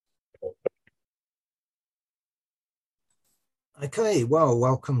Okay, well,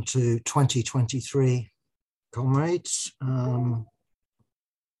 welcome to 2023, comrades. I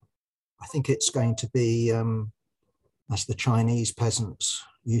think it's going to be, as the Chinese peasants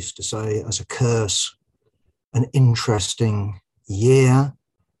used to say, as a curse, an interesting year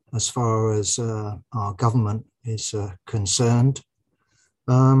as far as our government is concerned.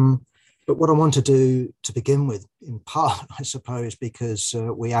 But what I want to do to begin with, in part, I suppose, because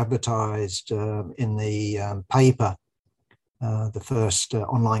we advertised in the paper the first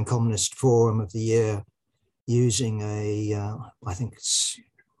online communist forum of the year, using I think,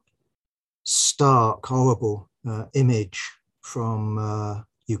 stark, horrible image from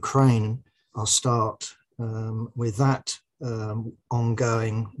Ukraine. I'll start with that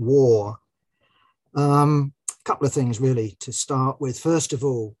ongoing war. A couple of things really to start with. First of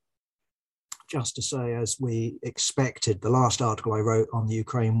all, just to say, as we expected, the last article I wrote on the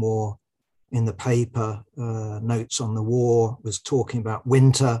Ukraine war in the paper, Notes on the War, was talking about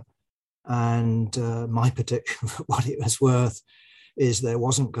winter, and my prediction, for what it was worth, is there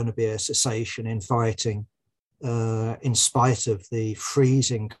wasn't going to be a cessation in fighting in spite of the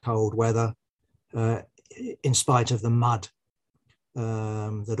freezing cold weather, in spite of the mud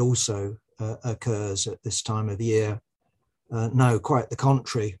that also occurs at this time of year. No, quite the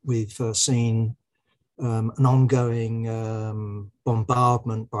contrary. We've seen an ongoing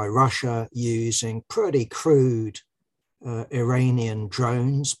bombardment by Russia using pretty crude Iranian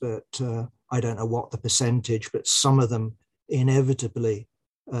drones, but I don't know what the percentage, but some of them inevitably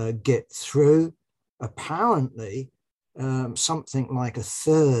get through. Apparently, something like a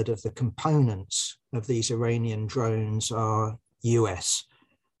third of the components of these Iranian drones are US.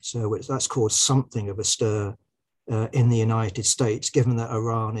 So that's caused something of a stir in the United States, given that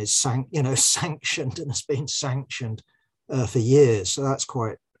Iran is sanctioned and has been sanctioned for years. So that's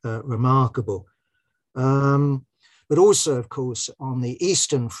quite remarkable. But also, of course, on the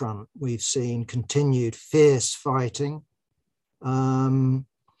Eastern Front, we've seen continued fierce fighting.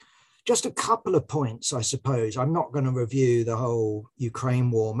 Just a couple of points, I suppose. I'm not going to review the whole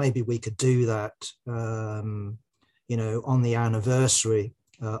Ukraine war. Maybe we could do that, on the anniversary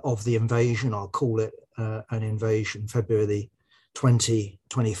of the invasion. I'll call it an invasion, February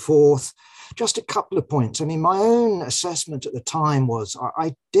 24th. Just a couple of points. I mean, my own assessment at the time was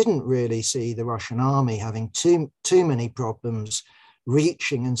I didn't really see the Russian army having too many problems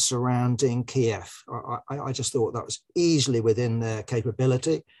reaching and surrounding Kiev. I just thought that was easily within their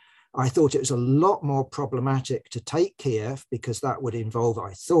capability. I thought it was a lot more problematic to take Kiev, because that would involve,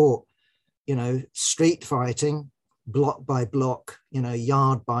 I thought, street fighting, block by block,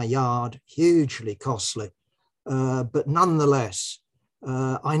 yard by yard, hugely costly. But nonetheless,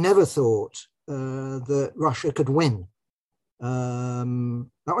 I never thought that Russia could win. That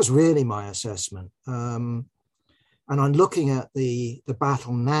was really my assessment. And I'm looking at the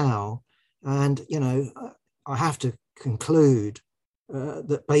battle now, and, I have to conclude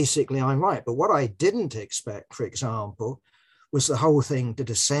that basically I'm right. But what I didn't expect, for example, was the whole thing to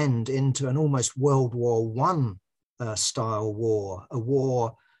descend into an almost World War I style war, a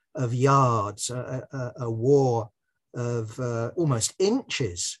war of yards, a war of almost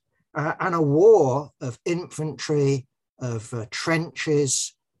inches, and a war of infantry, of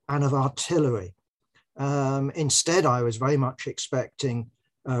trenches, and of artillery. Instead, I was very much expecting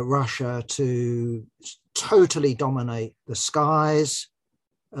Russia to totally dominate the skies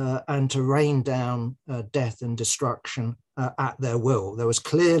and to rain down death and destruction at their will. There was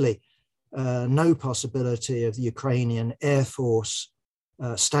clearly no possibility of the Ukrainian Air Force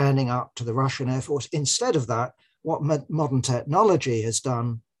standing up to the Russian Air Force. Instead of that, what modern technology has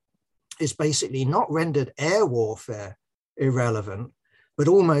done is basically not rendered air warfare irrelevant, but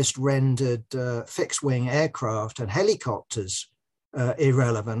almost rendered fixed-wing aircraft and helicopters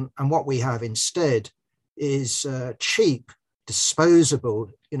irrelevant. And what we have instead is cheap,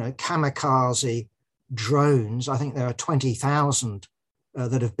 disposable, kamikaze drones. I think there are 20,000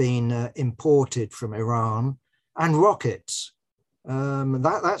 that have been imported from Iran, and rockets.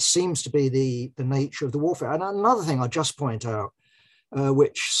 That seems to be the nature of the warfare. And another thing I'll just point out,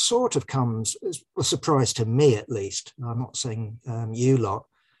 which sort of comes as a surprise to me, at least. I'm not saying you lot,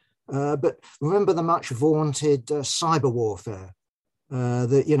 but remember the much vaunted cyber warfare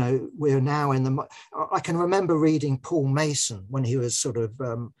that, we're now in the. I can remember reading Paul Mason when he was sort of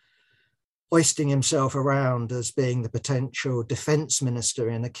hoisting himself around as being the potential defense minister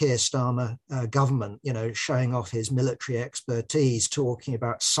in the Keir Starmer government, showing off his military expertise, talking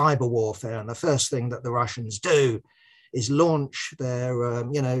about cyber warfare. And the first thing that the Russians do is launch their,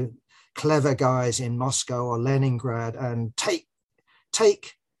 clever guys in Moscow or Leningrad and take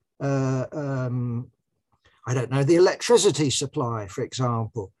I don't know, the electricity supply, for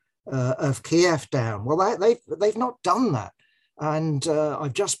example, of Kiev down. Well, they've not done that. And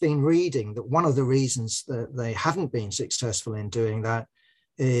I've just been reading that one of the reasons that they haven't been successful in doing that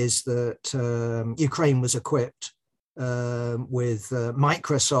is that Ukraine was equipped with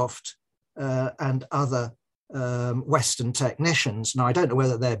Microsoft and other Western technicians. Now, I don't know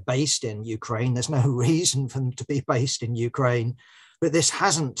whether they're based in Ukraine. There's no reason for them to be based in Ukraine, but this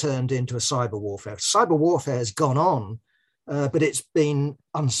hasn't turned into a cyber warfare. Cyber warfare has gone on, but it's been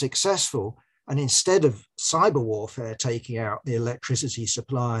unsuccessful. And instead of cyber warfare taking out the electricity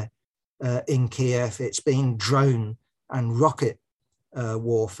supply in Kiev, it's been drone and rocket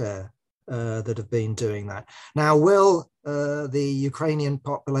warfare that have been doing that. Now, will the Ukrainian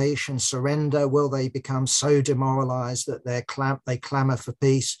population surrender? Will they become so demoralized that they clamor for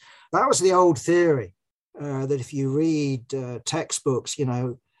peace? That was the old theory, that if you read textbooks,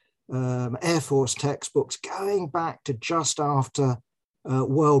 Air Force textbooks going back to just after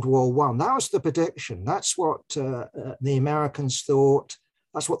World War I, that was the prediction. That's what the Americans thought.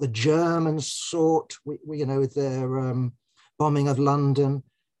 That's what the Germans thought, with their bombing of London.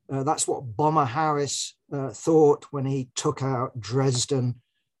 That's what Bomber Harris thought when he took out Dresden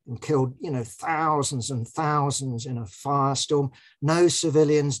and killed, thousands and thousands in a firestorm. No,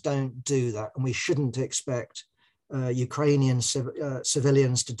 civilians don't do that, and we shouldn't expect Ukrainian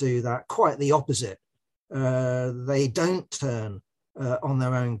civilians to do that. Quite the opposite. They don't turn on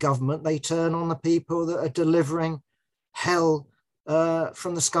their own government. They turn on the people that are delivering hell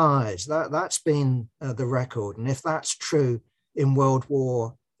from the skies. That's been the record, and if that's true in World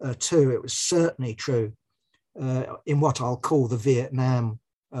War II, it was certainly true in what I'll call the Vietnam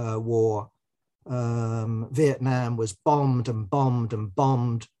War. Vietnam was bombed and bombed and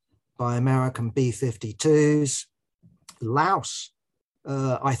bombed by American B-52s. Laos,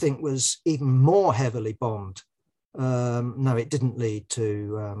 I think, was even more heavily bombed. No, it didn't lead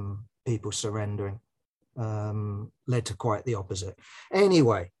to people surrendering. Led to quite the opposite.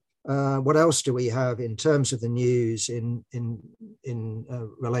 Anyway, what else do we have in terms of the news in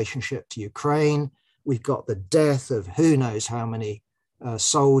relationship to Ukraine? We've got the death of who knows how many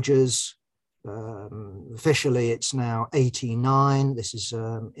soldiers. Officially, it's now 89. This is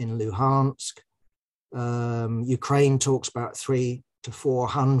in Luhansk. Ukraine talks about 300 to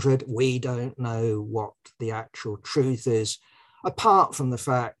 400. We don't know what the actual truth is, apart from the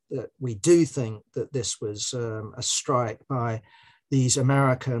fact that we do think that this was a strike by these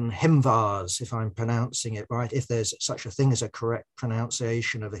American HIMVARs, if I'm pronouncing it right, if there's such a thing as a correct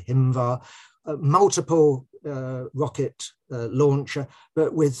pronunciation of a HIMVAR, multiple rocket launcher,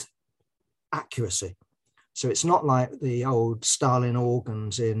 but with accuracy. So it's not like the old Stalin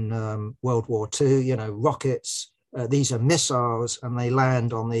organs in World War II, rockets. These are missiles, and they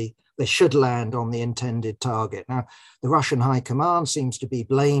should land on the intended target. Now, the Russian High Command seems to be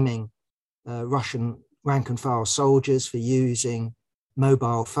blaming Russian rank and file soldiers for using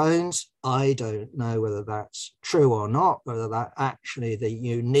mobile phones. I don't know whether that's true or not, whether that actually that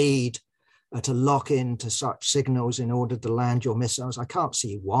you need to lock into such signals in order to land your missiles. I can't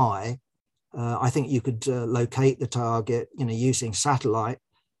see why. I think you could locate the target, using satellite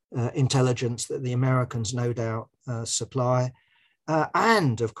intelligence that the Americans no doubt supply.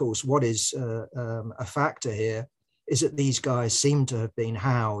 And of course, what is a factor here is that these guys seem to have been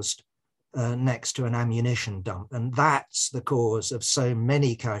housed next to an ammunition dump. And that's the cause of so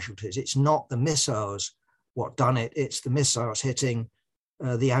many casualties. It's not the missiles what done it, it's the missiles hitting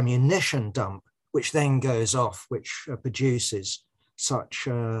the ammunition dump, which then goes off, which produces such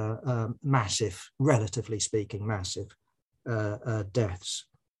massive, relatively speaking, massive deaths.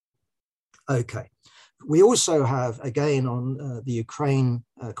 Okay. We also have, again, on the Ukraine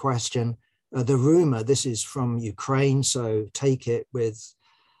question, the rumor, this is from Ukraine, so take it with,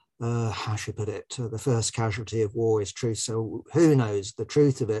 how should I put it, the first casualty of war is truth, so who knows the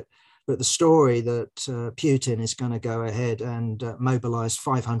truth of it, but the story that Putin is going to go ahead and mobilize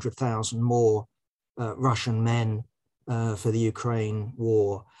 500,000 more Russian men for the Ukraine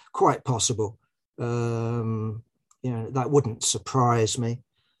war, quite possible. That wouldn't surprise me.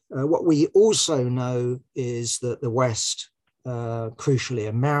 What we also know is that the West, crucially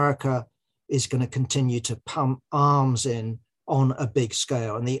America, is going to continue to pump arms in on a big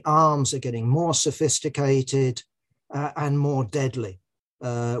scale. And the arms are getting more sophisticated and more deadly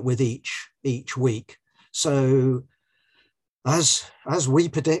with each week. So as we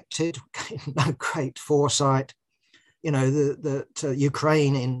predicted, no great foresight, that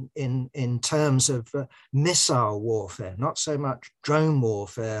Ukraine in terms of missile warfare, not so much drone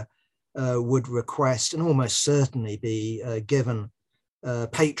warfare, would request and almost certainly be given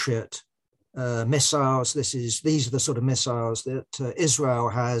Patriot missiles. These are the sort of missiles that Israel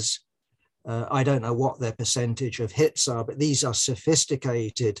has. I don't know what their percentage of hits are, but these are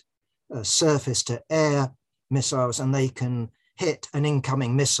sophisticated surface to air missiles, and they can hit an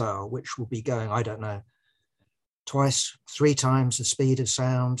incoming missile, which will be going, I don't know, twice, 3 times the speed of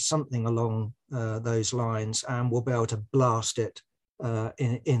sound, something along those lines, and we'll be able to blast it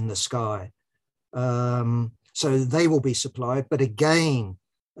in the sky. So they will be supplied, but again,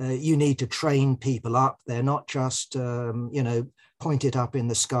 you need to train people up. They're not just, pointed up in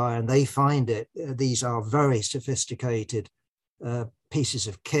the sky and they find it. These are very sophisticated pieces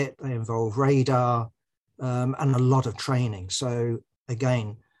of kit. They involve radar and a lot of training. So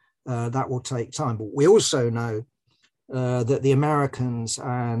again, that will take time. But we also know that the Americans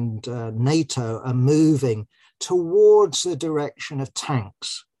and NATO are moving towards the direction of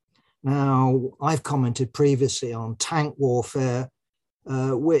tanks. Now, I've commented previously on tank warfare,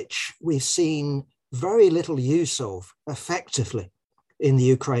 which we've seen very little use of effectively in the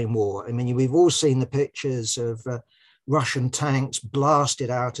Ukraine war. I mean, we've all seen the pictures of Russian tanks blasted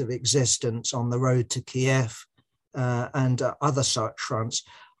out of existence on the road to Kiev and other such fronts.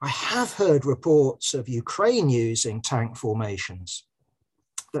 I have heard reports of Ukraine using tank formations,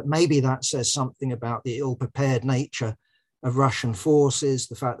 but maybe that says something about the ill-prepared nature of Russian forces,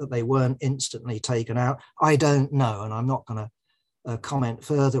 the fact that they weren't instantly taken out. I don't know, and I'm not going to comment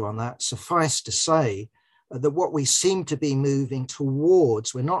further on that. Suffice to say that what we seem to be moving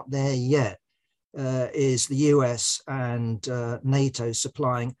towards, we're not there yet, is the US and NATO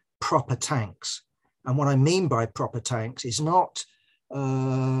supplying proper tanks. And what I mean by proper tanks is not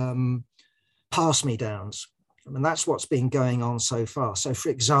pass-me-downs. I mean, that's what's been going on so far. So, for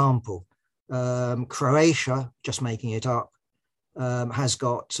example, Croatia, just making it up, has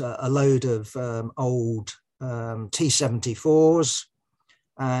got a load of old T-74s,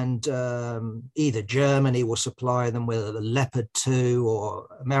 and either Germany will supply them with a Leopard 2 or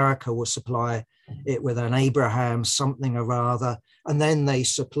America will supply it with an Abraham something or other, and then they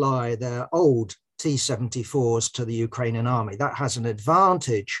supply their old T-74s to the Ukrainian army. That has an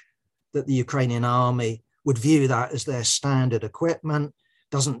advantage that the Ukrainian army would view that as their standard equipment.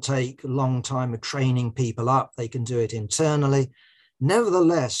 Doesn't take a long time of training people up. They can do it internally.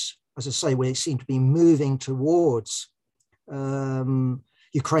 Nevertheless, as I say, we seem to be moving towards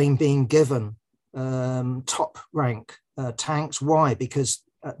Ukraine being given top rank tanks. Why? Because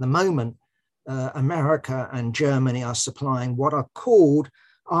at the moment, America and Germany are supplying what are called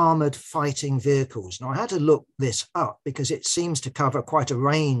armored fighting vehicles. Now, I had to look this up because it seems to cover quite a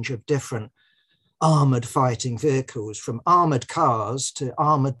range of different armored fighting vehicles, from armored cars to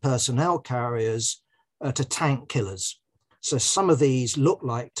armored personnel carriers to tank killers. So some of these look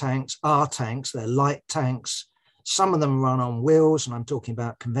like tanks, are tanks, they're light tanks. Some of them run on wheels, and I'm talking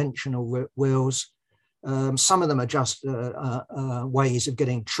about conventional wheels. Some of them are just ways of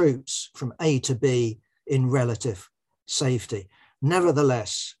getting troops from A to B in relative safety.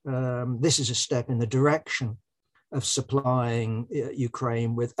 Nevertheless, this is a step in the direction of supplying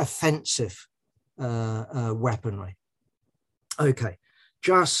Ukraine with offensive weaponry. Okay,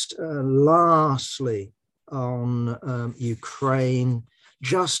 just lastly on Ukraine,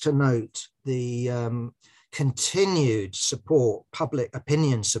 just to note the continued support, public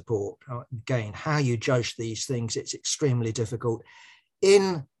opinion support. Again, how you judge these things, it's extremely difficult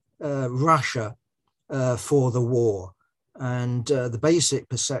in Russia for the war. And the basic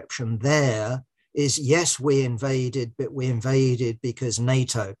perception there is, yes, we invaded, but we invaded because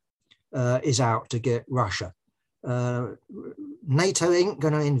NATO is out to get Russia. NATO ain't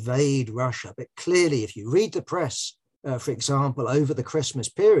going to invade Russia, but clearly if you read the press, for example, over the Christmas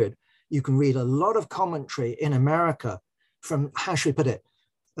period, you can read a lot of commentary in America from, how should we put it,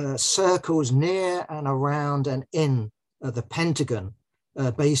 circles near and around and in the Pentagon,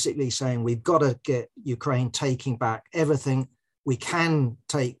 basically saying we've got to get Ukraine taking back everything. We can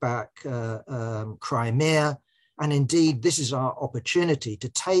take back Crimea. And indeed, this is our opportunity to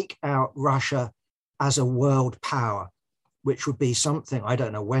take out Russia as a world power, which would be something, I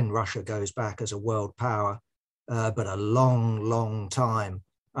don't know when Russia goes back as a world power, but a long, long time.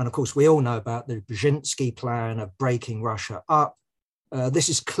 And of course, we all know about the Brzezinski plan of breaking Russia up. This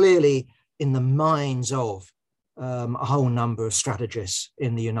is clearly in the minds of a whole number of strategists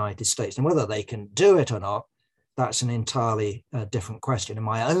in the United States. And whether they can do it or not, that's an entirely different question. In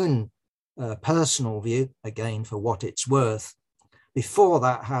my own personal view, again, for what it's worth, before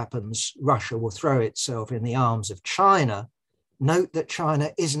that happens, Russia will throw itself in the arms of China. Note that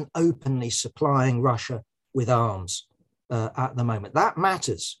China isn't openly supplying Russia with arms at the moment. That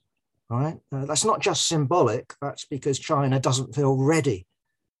matters, right? That's not just symbolic. That's because China doesn't feel ready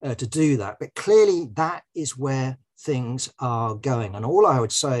to do that. But clearly that is where things are going. And all I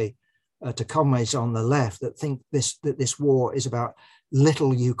would say to comrades on the left that think that this war is about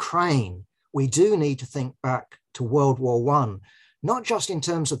little Ukraine, we do need to think back to World War I, not just in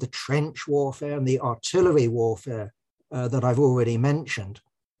terms of the trench warfare and the artillery warfare that I've already mentioned,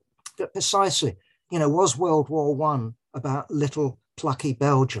 but precisely, was World War I about little plucky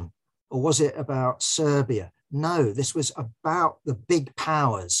Belgium, or was it about Serbia? No, this was about the big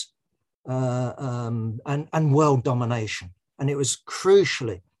powers and world domination. And it was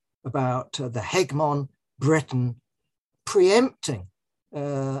crucially about the hegemon Britain preempting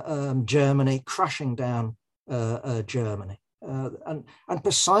Germany, crushing down Germany. And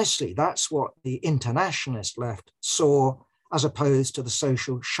precisely that's what the internationalist left saw, as opposed to the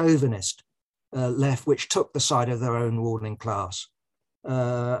social chauvinist left, which took the side of their own ruling class.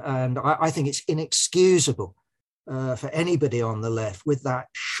 And I think it's inexcusable for anybody on the left with that,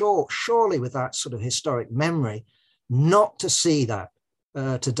 surely with that sort of historic memory, not to see that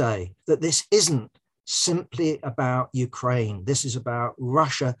today, that this isn't simply about Ukraine. This is about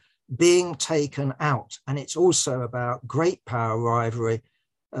Russia being taken out. And it's also about great power rivalry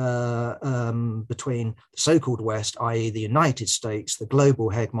between the so-called West, i.e. the United States, the global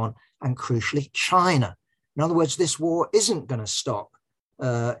hegemon, and crucially China. In other words, this war isn't going to stop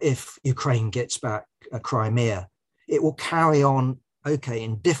if Ukraine gets back Crimea. It will carry on,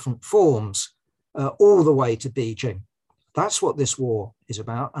 in different forms, all the way to Beijing. That's what this war is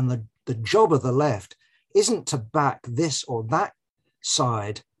about. And the job of the left isn't to back this or that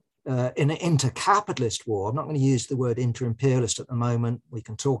side in an inter-capitalist war. I'm not going to use the word inter-imperialist at the moment. We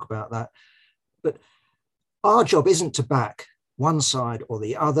can talk about that. But our job isn't to back one side or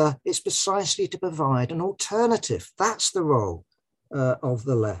the other. It's precisely to provide an alternative. That's the role of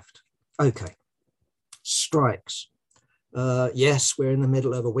the left. Okay, strikes. Yes, we're in the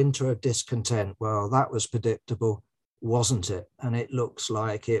middle of a winter of discontent. Well, that was predictable, wasn't it? And it looks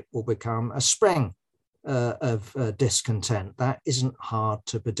like it will become a spring of discontent. That isn't hard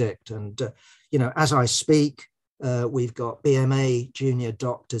to predict. And, as I speak, we've got BMA junior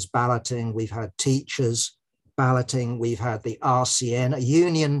doctors balloting. We've had teachers balloting. We've had the RCN, a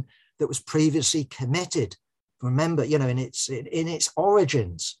union that was previously committed, remember, in its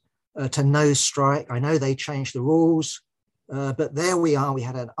origins to no strike. I know they changed the rules, but there we are. We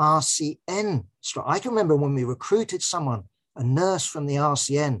had an RCN strike. I can remember when we recruited someone, a nurse from the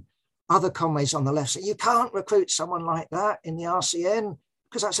RCN, other comrades on the left said, you can't recruit someone like that in the RCN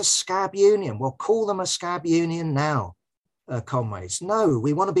because that's a scab union. Well, call them a scab union now, comrades. No,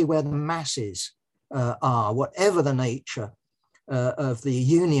 we want to be where the masses are, whatever the nature of the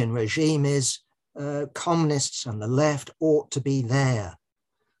union regime is. Communists and the left ought to be there.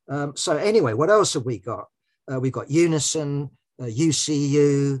 So anyway, what else have we got? We've got Unison,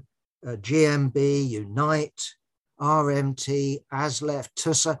 UCU, GMB, Unite, RMT, ASLEF,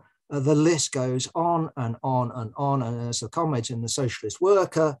 TUSA. The list goes on and on and on. And as the comrades in the Socialist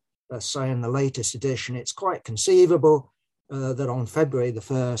Worker say in the latest edition, it's quite conceivable that on February the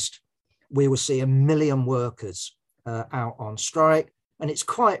 1st, we will see 1 million workers out on strike. And it's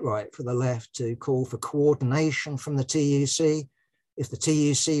quite right for the left to call for coordination from the TUC. If the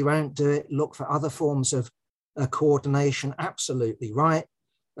TUC won't do it, look for other forms of coordination. Absolutely right.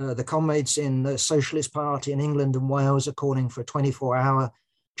 The comrades in the Socialist Party in England and Wales are calling for a 24-hour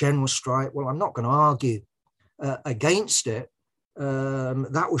general strike. Well, I'm not going to argue against it.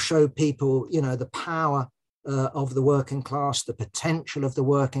 That will show people, the power of the working class, the potential of the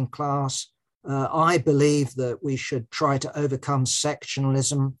working class. I believe that we should try to overcome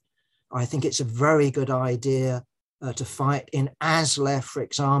sectionalism. I think it's a very good idea to fight in ASLEF, for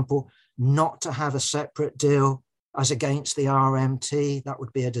example, not to have a separate deal as against the RMT. That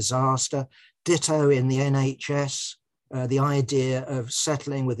would be a disaster. Ditto in the NHS, the idea of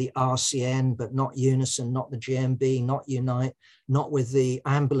settling with the RCN, but not Unison, not the GMB, not Unite, not with the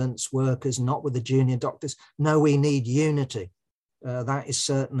ambulance workers, not with the junior doctors. No, we need unity. That is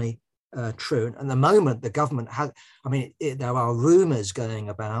certainly true. And at the moment, the government has, there are rumours going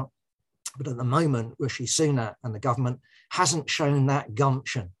about, but at the moment, Rishi Sunak and the government hasn't shown that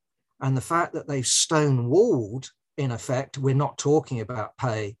gumption. And the fact that they've stonewalled, in effect, we're not talking about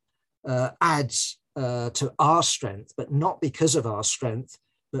pay, adds to our strength, but not because of our strength,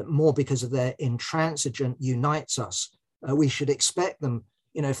 but more because of their intransigent unites us. We should expect them,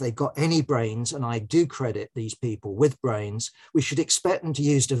 if they've got any brains, and I do credit these people with brains, we should expect them to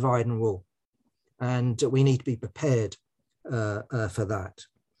use divide and rule. And we need to be prepared for that.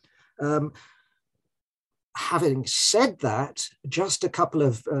 having said that, just a couple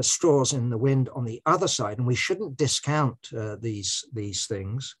of straws in the wind on the other side, and we shouldn't discount these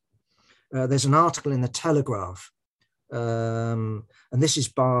things. There's an article in the Telegraph, and this is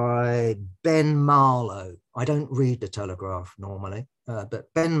by Ben Marlow. I don't read the Telegraph normally,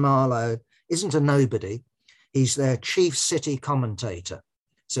 but Ben Marlow isn't a nobody. He's their chief city commentator.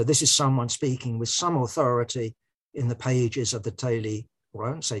 So this is someone speaking with some authority in the pages of the Daily, or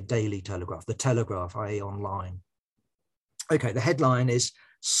I won't say Daily Telegraph, the Telegraph, i.e. online. Okay, the headline is,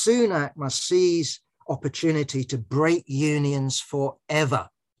 Sunak must seize opportunity to break unions forever.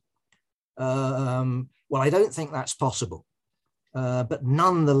 Well, I don't think that's possible. But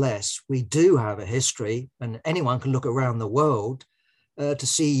nonetheless, we do have a history, and anyone can look around the world to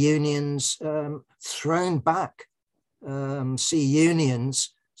see unions thrown back, see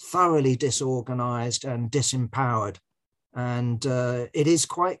unions thoroughly disorganized and disempowered. And it is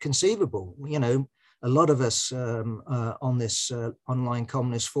quite conceivable. You know, a lot of us on this online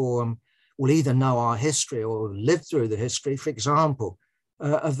communist forum will either know our history or live through the history, for example,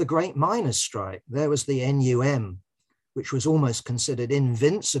 of the Great Miners' Strike. There was the NUM, which was almost considered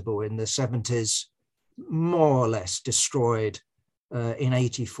invincible in the 70s, more or less destroyed in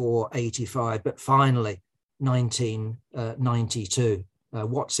 84, 85, but finally 1992.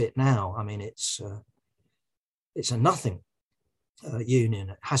 What's it now? I mean, it's a nothing union.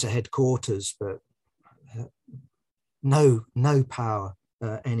 It has a headquarters, but no power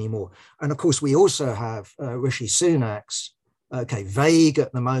anymore. And of course, we also have Rishi Sunak's, vague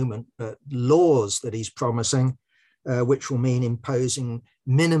at the moment, but laws that he's promising, which will mean imposing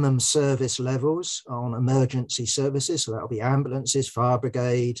minimum service levels on emergency services. So that'll be ambulances, fire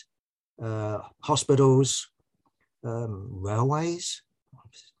brigade, hospitals, railways.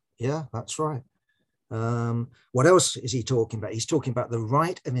 Yeah, that's right. What else is he talking about? He's talking about the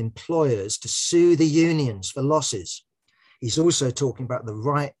right of employers to sue the unions for losses. He's also talking about the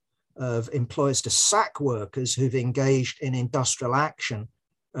right of employers to sack workers who've engaged in industrial action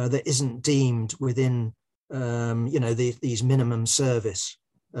that isn't deemed within, these minimum service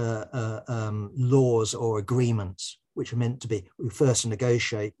laws or agreements, which are meant to be, we first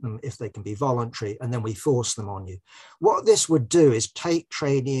negotiate them if they can be voluntary, and then we force them on you. What this would do is take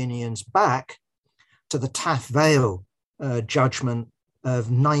trade unions back to the Taff Vale judgment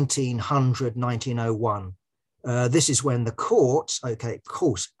of 1901. This is when the courts, of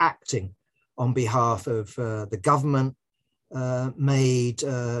course, acting on behalf of the government, made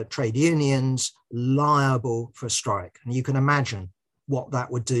trade unions liable for a strike. And you can imagine what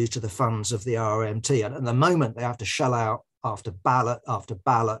that would do to the funds of the RMT. And at the moment, they have to shell out after ballot, after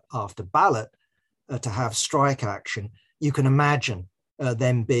ballot, after ballot to have strike action. You can imagine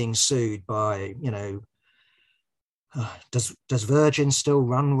them being sued by, does Virgin still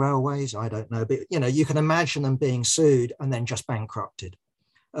run railways? I don't know, but you can imagine them being sued and then just bankrupted.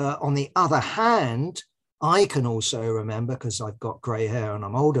 On the other hand, I can also remember, because I've got grey hair and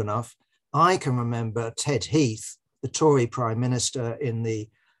I'm old enough, I can remember Ted Heath, the Tory Prime Minister in the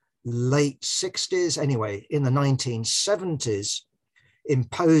late 60s, anyway, in the 1970s,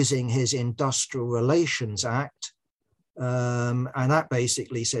 imposing his Industrial Relations Act. And that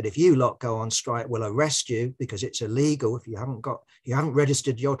basically said, if you lot go on strike, we'll arrest you because it's illegal if you haven't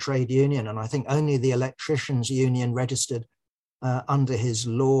registered your trade union. And I think only the electricians union registered under his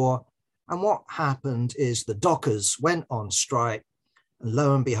law. And what happened is the dockers went on strike, and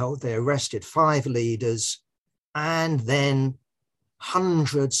lo and behold, they arrested 5 leaders, and then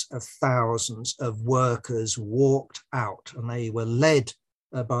hundreds of thousands of workers walked out, and they were led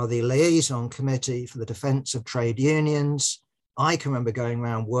by the Liaison Committee for the Defence of Trade Unions. I can remember going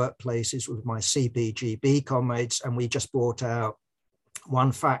around workplaces with my CPGB comrades, and we just brought out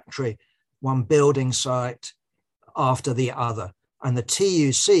one factory, one building site after the other. And the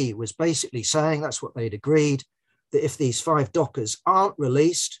TUC was basically saying, that's what they'd agreed, that if these 5 dockers aren't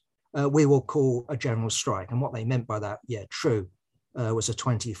released, we will call a general strike. And what they meant by that, yeah, true, was a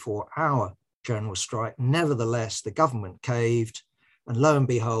 24-hour general strike. Nevertheless, the government caved. And lo and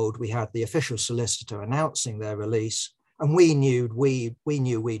behold, we had the official solicitor announcing their release. And we knew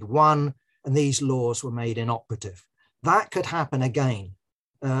we'd won, and these laws were made inoperative. That could happen again.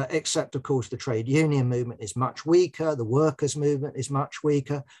 Except, of course, the trade union movement is much weaker. The workers' movement is much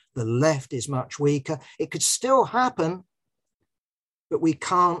weaker. The left is much weaker. It could still happen, but we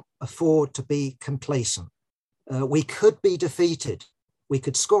can't afford to be complacent. We could be defeated. We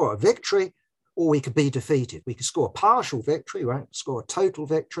could score a victory, or we could be defeated. We could score a partial victory, right? Score a total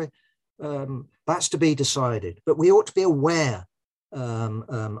victory. That's to be decided. But we ought to be aware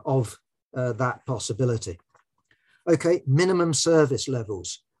of that possibility. Okay, minimum service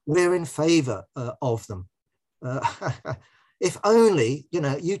levels. We're in favour of them. If only,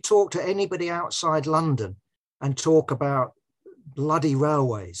 you talk to anybody outside London and talk about bloody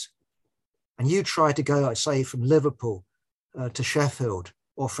railways, and you try to go, I say, from Liverpool to Sheffield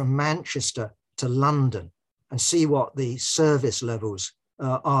or from Manchester to London and see what the service levels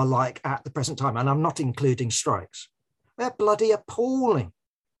are like at the present time. And I'm not including strikes. They're bloody appalling.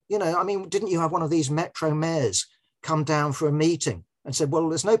 Didn't you have one of these metro mayors come down for a meeting and said, well,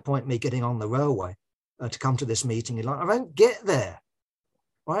 there's no point me getting on the railway to come to this meeting. I won't get there,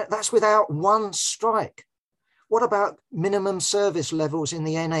 right? That's without one strike. What about minimum service levels in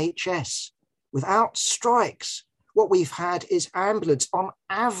the NHS? Without strikes, what we've had is ambulance on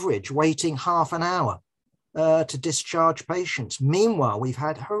average waiting half an hour to discharge patients. Meanwhile, we've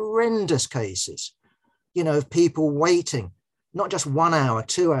had horrendous cases, of people waiting, not just 1 hour,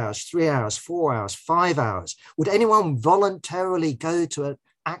 2 hours, 3 hours, 4 hours, 5 hours. Would anyone voluntarily go to an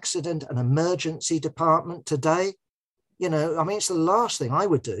accident and emergency department today? It's the last thing I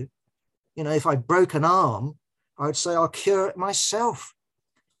would do. If I broke an arm, I would say I'll cure it myself.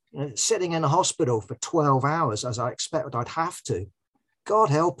 Sitting in a hospital for 12 hours, as I expect I'd have to, God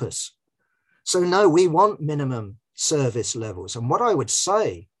help us. So no, we want minimum service levels. And what I would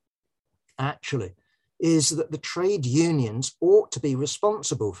say, actually, is that the trade unions ought to be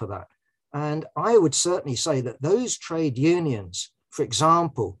responsible for that. And I would certainly say that those trade unions, for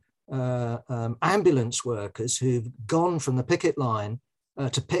example, ambulance workers who've gone from the picket line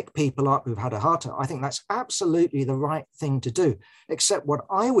to pick people up who've had a heart attack, I think that's absolutely the right thing to do. Except what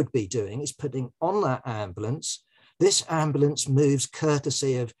I would be doing is putting on that ambulance, this ambulance moves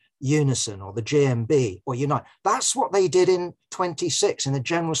courtesy of Unison or the GMB or Unite. That's what they did in 26 in the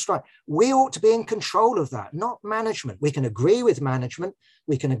general strike. We ought to be in control of that, not management. We can agree with management.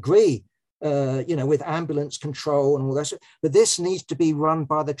 We can agree, with ambulance control and all that. But this needs to be run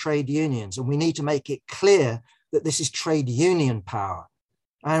by the trade unions. And we need to make it clear that this is trade union power.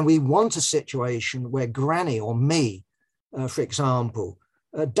 And we want a situation where Granny or me, for example,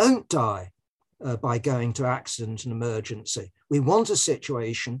 don't die by going to accident and emergency. We want a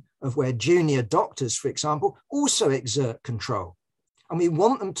situation of where junior doctors, for example, also exert control. And we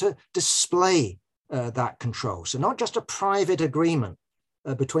want them to display that control. So not just a private agreement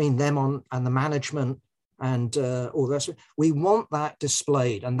between them and the management and all the rest of it. We want that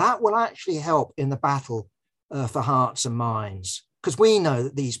displayed. And that will actually help in the battle for hearts and minds. Because we know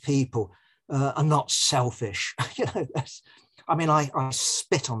that these people are not selfish. I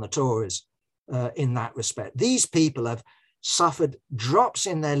spit on the Tories in that respect. These people have suffered drops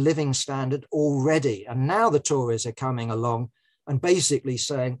in their living standard already. And now the Tories are coming along and basically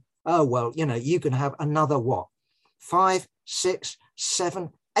saying, oh, well, you can have another 5, 6, 7,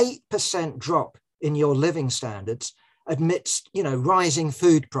 8% drop in your living standards amidst, rising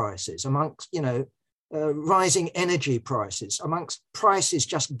food prices, amongst, rising energy prices, amongst prices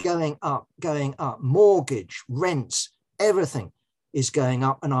just going up, mortgage, rents, everything is going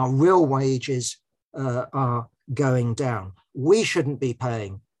up, and our real wages are going down. We shouldn't be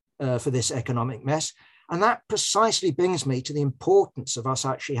paying for this economic mess. And that precisely brings me to the importance of us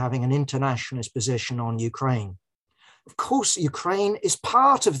actually having an internationalist position on Ukraine. Of course, Ukraine is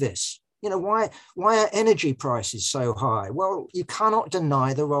part of this. Why are energy prices so high? Well, you cannot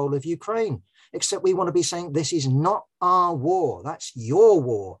deny the role of Ukraine, except we want to be saying this is not our war. That's your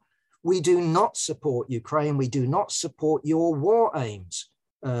war. We do not support Ukraine. We do not support your war aims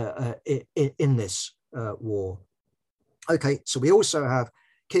in this war. Okay, so we also have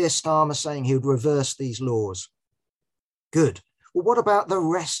Keir Starmer saying he would reverse these laws. Good. Well, what about the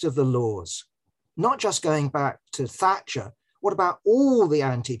rest of the laws? Not just going back to Thatcher. What about all the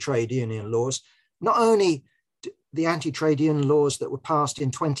anti-trade union laws? Not only the anti-trade union laws that were passed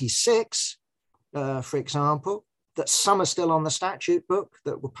in 26, for example, that some are still on the statute book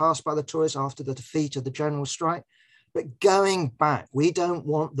that were passed by the Tories after the defeat of the general strike, but going back, we don't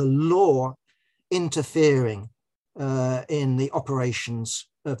want the law interfering in the operations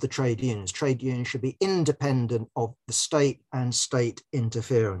of the trade unions. Trade unions should be independent of the state and state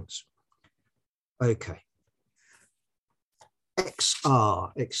interference. Okay.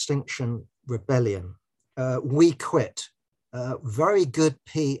 XR, Extinction Rebellion. We quit. Very good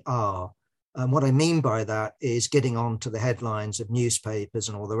PR. And what I mean by that is getting onto the headlines of newspapers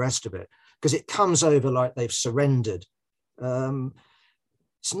and all the rest of it, because it comes over like they've surrendered.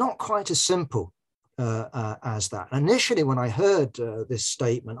 It's not quite as simple as that. Initially, when I heard this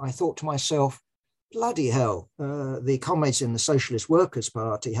statement, I thought to myself, bloody hell, the comrades in the Socialist Workers'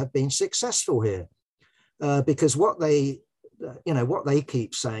 Party have been successful here, because what they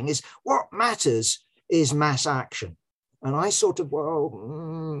keep saying is what matters is mass action. And I sort of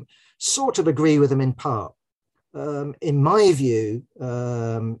agree with them in part. in my view,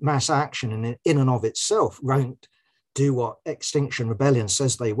 mass action in and of itself won't do what Extinction Rebellion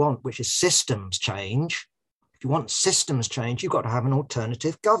says they want, which is systems change. If you want systems change, you've got to have an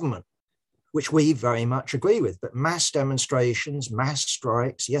alternative government, which we very much agree with. But mass demonstrations, mass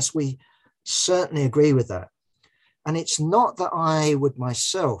strikes, yes, we certainly agree with that. And it's not that I would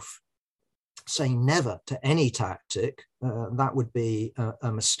myself say never to any tactic. That would be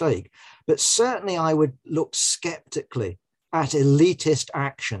a mistake. But certainly I would look skeptically at elitist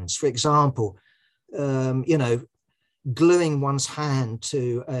actions. For example, gluing one's hand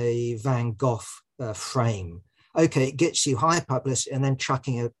to a Van Gogh frame. Okay, it gets you high publicity, and then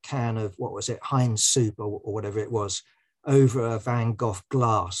chucking a can of, what was it, Heinz soup or whatever it was, over a Van Gogh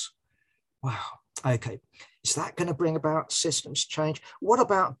glass. Wow, okay. Is that going to bring about systems change? What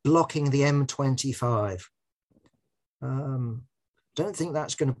about blocking the M25? Don't think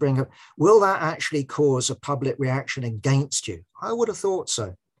that's going to bring up. Will that actually cause a public reaction against you? I would have thought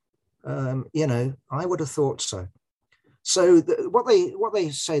so. I would have thought so. So what they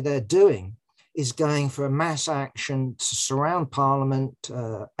say they're doing is going for a mass action to surround Parliament,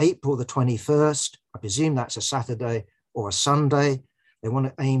 April the 21st. I presume that's a Saturday or a Sunday. They want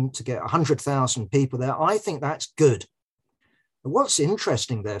to aim to get 100,000 people there. I think that's good. What's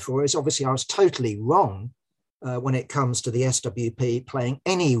interesting, therefore, is obviously I was totally wrong when it comes to the SWP playing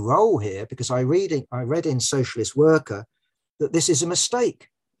any role here, because I read in Socialist Worker that this is a mistake.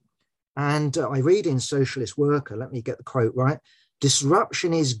 And I read in Socialist Worker, let me get the quote right,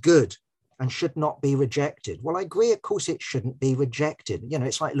 disruption is good and should not be rejected. Well, I agree, of course it shouldn't be rejected.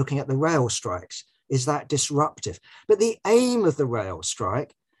 It's like looking at the rail strikes. Is that disruptive? But the aim of the rail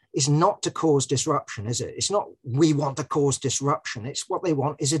strike is not to cause disruption, is it? It's not we want to cause disruption. It's what they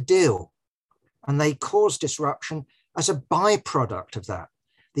want is a deal. And they cause disruption as a byproduct of that.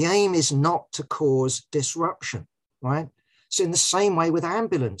 The aim is not to cause disruption, right? So in the same way with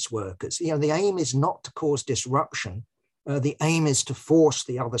ambulance workers, the aim is not to cause disruption. The aim is to force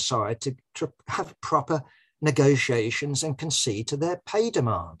the other side to have proper negotiations and concede to their pay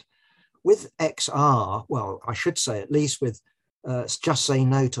demand. With XR, well, I should say at least with Just Say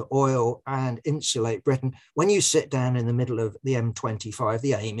No to Oil and Insulate Britain, when you sit down in the middle of the M25,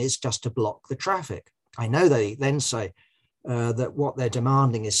 the aim is just to block the traffic. I know they then say that what they're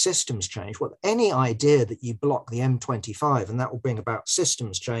demanding is systems change. Well, any idea that you block the M25 and that will bring about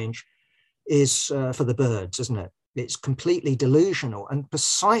systems change is for the birds, isn't it? It's completely delusional. And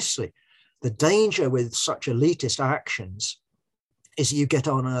precisely the danger with such elitist actions is you get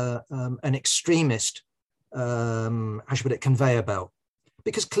on an extremist, conveyor belt.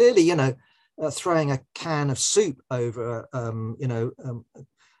 Because clearly, throwing a can of soup over,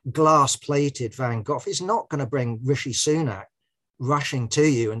 glass-plated Van Gogh is not going to bring Rishi Sunak rushing to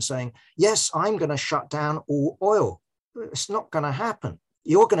you and saying, yes, I'm going to shut down all oil. It's not going to happen.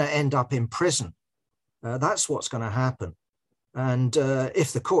 You're going to end up in prison. That's what's going to happen. And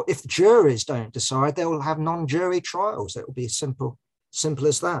if the juries don't decide, they will have non-jury trials. It will be simple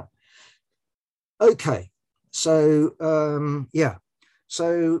as that. Okay, so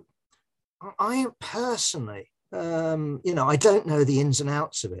so I personally, I don't know the ins and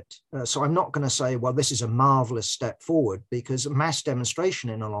outs of it. So I'm not going to say, well, this is a marvelous step forward, because mass demonstration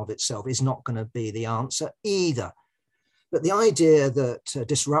in and of itself is not going to be the answer either. But the idea that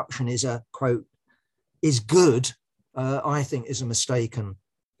disruption is a, quote, is good, I think is a mistaken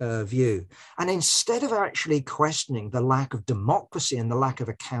view. And instead of actually questioning the lack of democracy and the lack of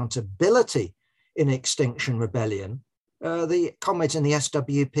accountability in Extinction Rebellion, the comrades in the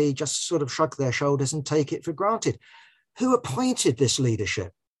SWP just sort of shrug their shoulders and take it for granted. Who appointed this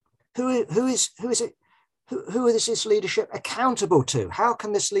leadership? Who is this leadership accountable to? How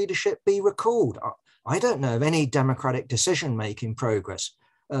can this leadership be recalled? I don't know of any democratic decision-making process.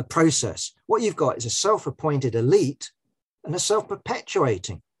 What you've got is a self-appointed elite and a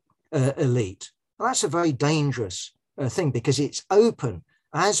self-perpetuating elite. And that's a very dangerous thing, because it's open,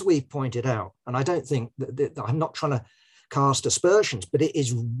 as we've pointed out. And I don't think that I'm not trying to cast aspersions, but it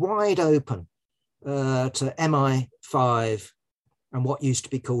is wide open to MI5 and what used to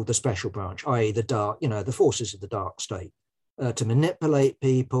be called the special branch, i.e. the dark, the forces of the dark state, to manipulate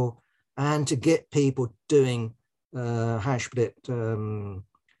people and to get people doing,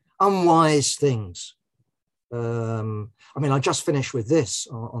 unwise things. I just finished with this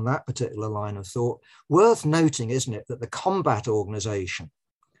on that particular line of thought. Worth noting, isn't it, that the Combat Organization,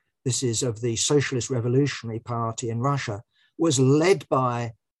 this is of the Socialist Revolutionary Party in Russia, was led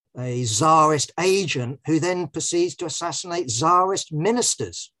by a Tsarist agent who then proceeds to assassinate Tsarist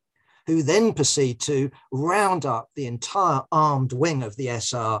ministers, who then proceed to round up the entire armed wing of the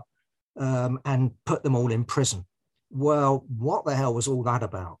SR and put them all in prison. Well, what the hell was all that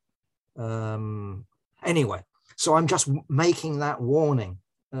about? Anyway, so I'm just making that warning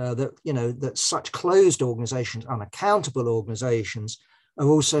that, you know, that such closed organizations, unaccountable organizations, are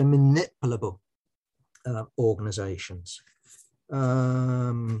also manipulable organizations.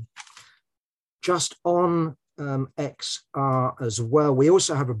 Just on XR as well, we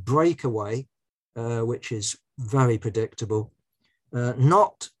also have a breakaway, which is very predictable,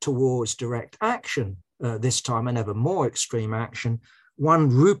 not towards direct action this time, and ever more extreme action. One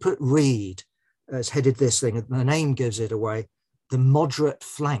Rupert Read has headed this thing, and the name gives it away, the moderate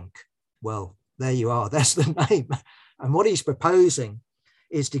flank. Well, there you are, that's the name. And what he's proposing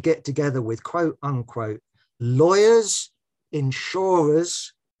is to get together with, quote unquote, lawyers,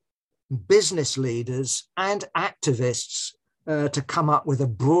 insurers, business leaders, and activists to come up with a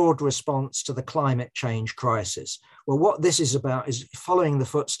broad response to the climate change crisis. Well, what this is about is following the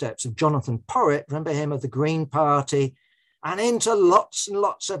footsteps of Jonathan Porritt, remember him, of the Green Party, and into lots and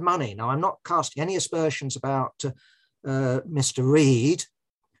lots of money. Now, I'm not casting any aspersions about Mr. Read,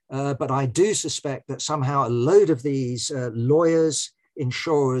 but I do suspect that somehow a load of these lawyers,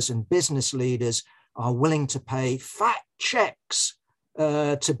 insurers, and business leaders are willing to pay fat checks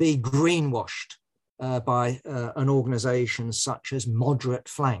to be greenwashed by an organization such as Moderate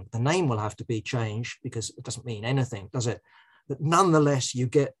Flank. The name will have to be changed because it doesn't mean anything, does it? But nonetheless, you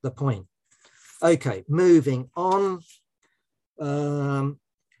get the point. Okay, moving on.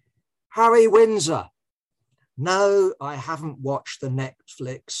 Harry Windsor. No, I haven't watched the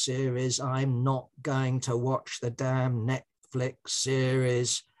Netflix series. I'm not going to watch the damn Netflix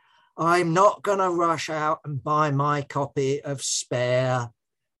series. I'm not going to rush out and buy my copy of Spare.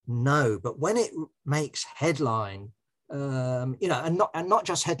 No, but when it makes headline, you know, and not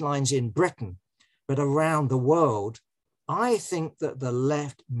just headlines in Britain, but around the world, I think that the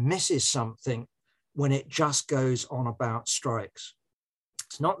left misses something when it just goes on about strikes.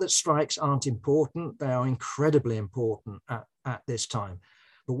 It's not that strikes aren't important. They are incredibly important at this time.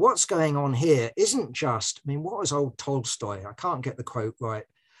 But what's going on here isn't just, I mean, what was old Tolstoy? I can't get the quote right.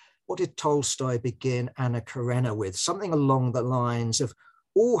 What did Tolstoy begin Anna Karenina with? Something along the lines of,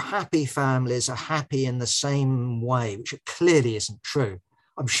 all happy families are happy in the same way, which clearly isn't true.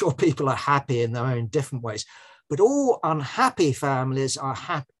 I'm sure people are happy in their own different ways, but all unhappy families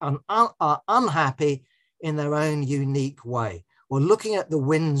are unhappy in their own unique way. Well, looking at the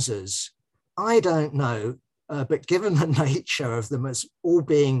Windsors, I don't know, but given the nature of them as all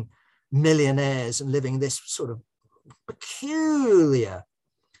being millionaires and living this sort of peculiar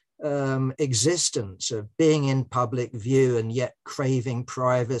existence of being in public view and yet craving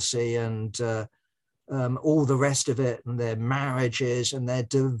privacy and all the rest of it, and their marriages and their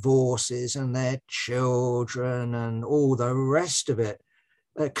divorces and their children and all the rest of it,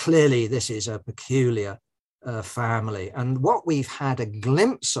 clearly this is a peculiar family. And what we've had a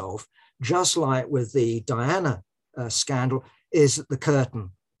glimpse of, just like with the Diana scandal, is that the curtain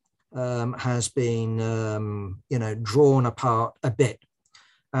has been, drawn apart a bit.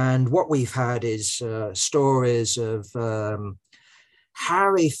 And what we've had is stories of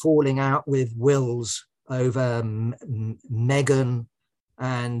Harry falling out with Wills over Meghan,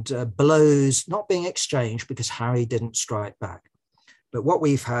 and blows not being exchanged because Harry didn't strike back. But what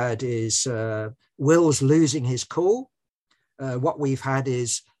we've had is Wills losing his cool. What we've had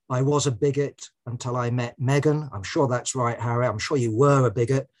is, I was a bigot until I met Meghan. I'm sure that's right, Harry. I'm sure you were a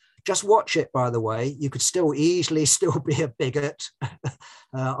bigot. Just watch it, by the way. You could still easily still be a bigot.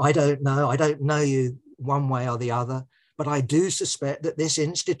 I don't know. I don't know you one way or the other. But I do suspect that this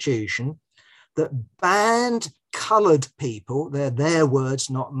institution that banned coloured people, they're their words,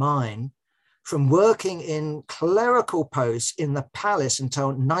 not mine, from working in clerical posts in the palace until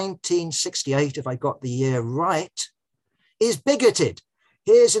 1968, if I got the year right, is bigoted.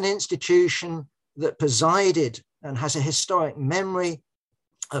 Here's an institution that presided and has a historic memory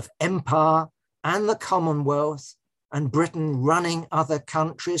of empire and the Commonwealth and Britain running other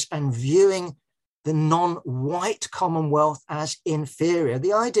countries and viewing the non-white Commonwealth as inferior.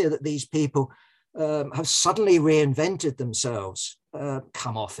 The idea that these people have suddenly reinvented themselves,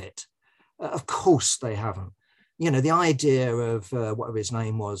 come off it. Of course they haven't. You know, the idea of whatever his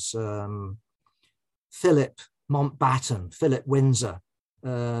name was, Philip Mountbatten, Philip Windsor,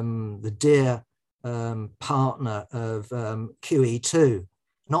 the dear partner of QE2,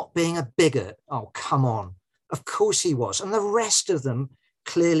 not being a bigot. Oh, come on. Of course he was. And the rest of them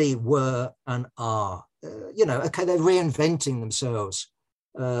clearly were and are. Okay, they're reinventing themselves,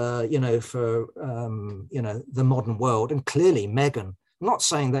 for, the modern world. And clearly Meghan, I'm not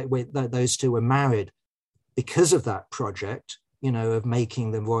saying that those two were married because of that project, of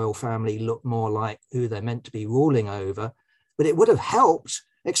making the royal family look more like who they're meant to be ruling over. But it would have helped,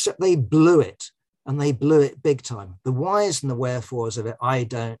 except they blew it, and they blew it big time. The whys and the wherefores of it, I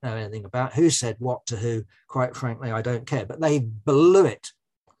don't know anything about. Who said what to who? Quite frankly, I don't care, but they blew it.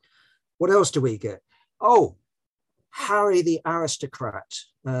 What else do we get? Oh, Harry the aristocrat.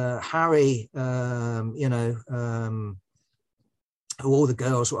 Harry, who all the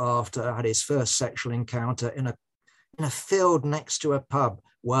girls were after, had his first sexual encounter in a field next to a pub.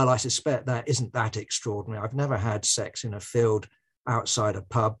 Well, I suspect that isn't that extraordinary. I've never had sex in a field outside a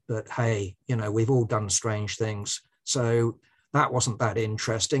pub, but hey, we've all done strange things. So that wasn't that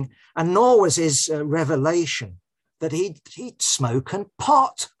interesting. And nor was his revelation that he'd smoken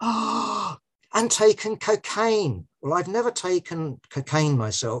pot and taken cocaine. Well, I've never taken cocaine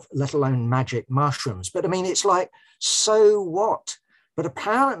myself, let alone magic mushrooms. But I mean, it's like, so what? But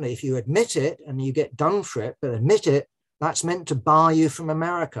apparently, if you admit it and you get done for it, but admit it, that's meant to bar you from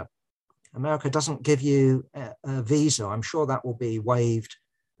America. America doesn't give you a visa. I'm sure that will be waived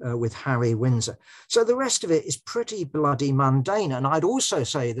with Harry Windsor. So the rest of it is pretty bloody mundane. And I'd also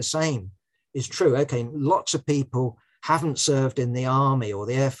say the same is true. Okay, lots of people haven't served in the army or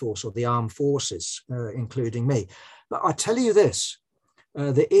the Air Force or the armed forces, including me. But I tell you this,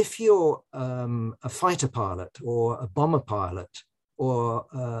 that if you're a fighter pilot or a bomber pilot or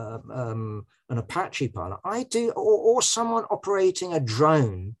an Apache pilot, or someone operating a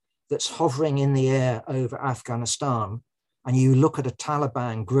drone that's hovering in the air over Afghanistan, and you look at a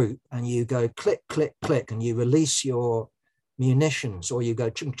Taliban group and you go click, click, click, and you release your munitions, or you go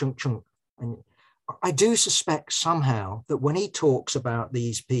chunk, chunk, chunk. And I do suspect somehow that when he talks about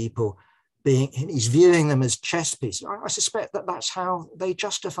these people he's viewing them as chess pieces, I suspect that that's how they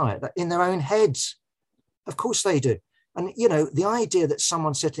justify it, that in their own heads. Of course they do. And, the idea that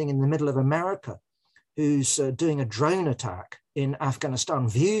someone sitting in the middle of America who's doing a drone attack in Afghanistan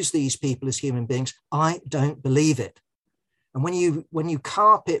views these people as human beings, I don't believe it. And when you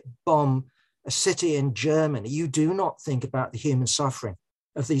carpet bomb a city in Germany, you do not think about the human suffering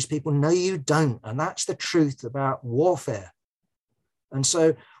of these people. No, you don't. And that's the truth about warfare. And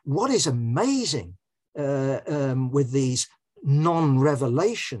so what is amazing with these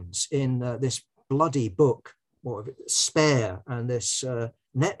non-revelations in this bloody book, or Spare, and this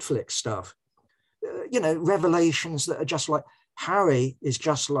Netflix stuff, revelations that are just like, Harry is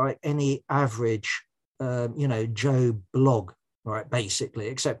just like any average, Joe Blog, right, basically,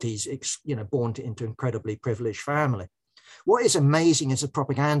 except he's, born into an incredibly privileged family. What is amazing is the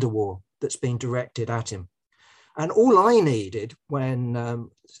propaganda war that's been directed at him. And all I needed when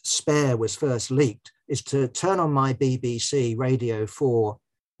Spare was first leaked is to turn on my BBC Radio 4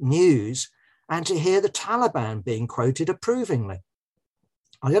 news and to hear the Taliban being quoted approvingly.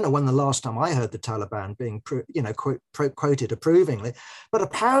 I don't know when the last time I heard the Taliban being quoted approvingly, but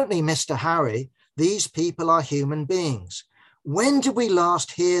apparently, Mr. Harry, these people are human beings. When did we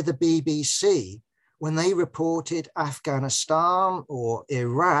last hear the BBC when they reported Afghanistan or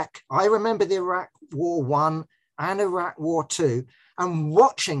Iraq? I remember the Iraq War I and Iraq War II, and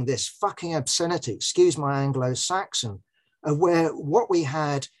watching this fucking obscenity, excuse my Anglo-Saxon, where what we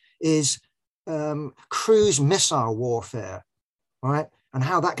had is cruise missile warfare, right? And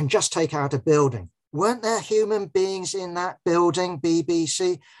how that can just take out a building. Weren't there human beings in that building,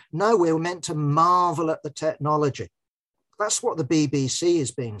 BBC? No, we were meant to marvel at the technology. That's what the BBC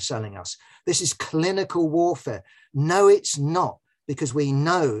has been selling us. This is clinical warfare. No, it's not, because we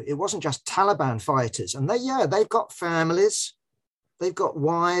know it wasn't just Taliban fighters. And they've got families, they've got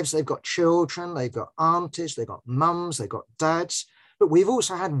wives, they've got children, they've got aunties, they've got mums, they've got dads. But we've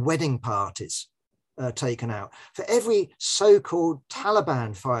also had wedding parties taken out. For every so-called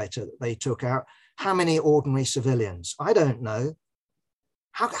Taliban fighter that they took out, how many ordinary civilians? I don't know.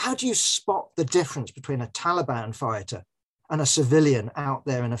 How do you spot the difference between a Taliban fighter and a civilian out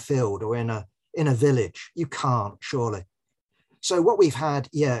there in a field or in a village? You can't, surely. So what we've had,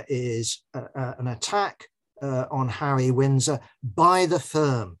 is an attack on Harry Windsor by the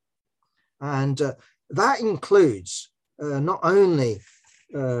firm. And that includes not only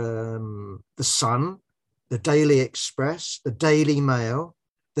the Sun, the Daily Express, the Daily Mail,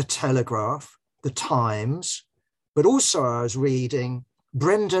 the Telegraph, the Times, but also I was reading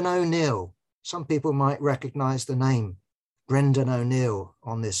Brendan O'Neill. Some people might recognize the name Brendan O'Neill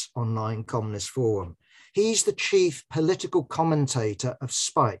on this online communist forum. He's the chief political commentator of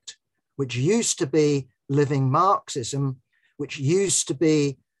Spiked, which used to be Living Marxism, which used to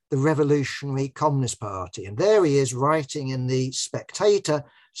be the Revolutionary Communist Party. And there he is writing in the Spectator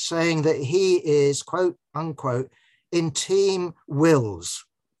saying that he is, quote unquote, in Team Wills.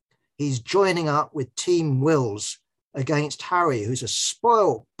 He's joining up with Team Wills against Harry, who's a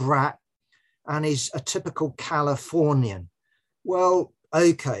spoiled brat and is a typical Californian. Well,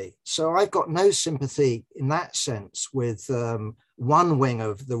 okay, so I've got no sympathy in that sense with one wing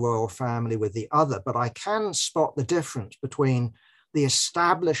of the royal family with the other, but I can spot the difference between the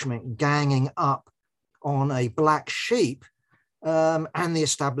establishment ganging up on a black sheep and the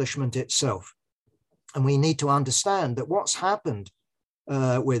establishment itself. And we need to understand that what's happened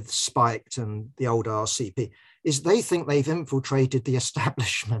with Spiked and the old RCP is they think they've infiltrated the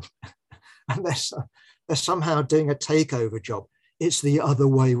establishment and they're somehow doing a takeover job. It's the other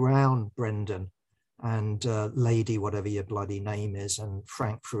way round, Brendan and Lady, whatever your bloody name is, and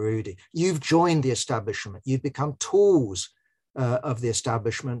Frank Ferrudi. You've joined the establishment. You've become tools of the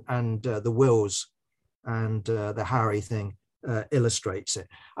establishment, and the Wills and the Harry thing illustrates it.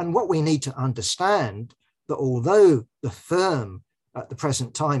 And what we need to understand, that although the firm at the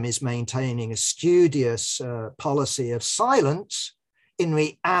present time is maintaining a studious policy of silence, in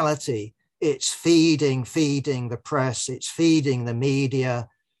reality, it's feeding the press, it's feeding the media,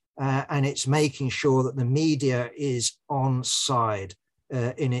 and it's making sure that the media is on side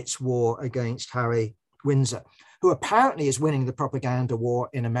in its war against Harry Windsor, who apparently is winning the propaganda war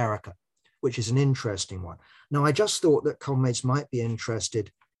in America, which is an interesting one. Now, I just thought that comrades might be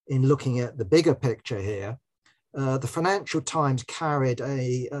interested in looking at the bigger picture here. The Financial Times carried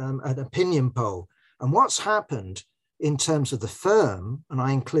an opinion poll, and what's happened in terms of the firm, and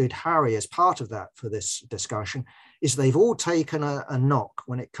I include Harry as part of that for this discussion, is they've all taken a knock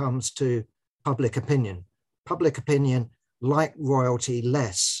when it comes to public opinion. Public opinion, like royalty,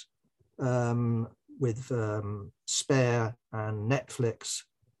 less with Spare and Netflix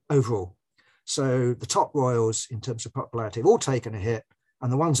overall. So the top royals in terms of popularity have all taken a hit,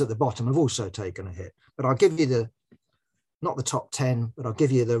 and the ones at the bottom have also taken a hit. But I'll give you not the top 10, but I'll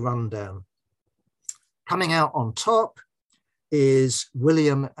give you the rundown. Coming out on top is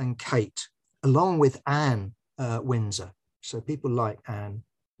William and Kate, along with Anne Windsor. So people like Anne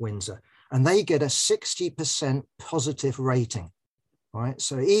Windsor, and they get a 60% positive rating, right?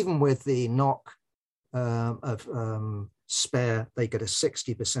 So even with the knock of Spare, they get a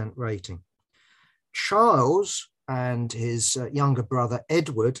 60% rating. Charles and his younger brother,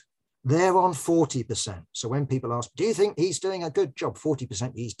 Edward, they're on 40%. So when people ask, do you think he's doing a good job?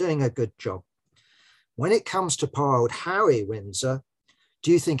 40%, he's doing a good job. When it comes to poor old Harry Windsor,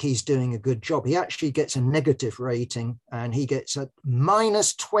 do you think he's doing a good job? He actually gets a negative rating, and he gets a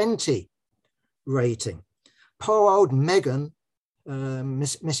 -20 rating. Poor old Meghan,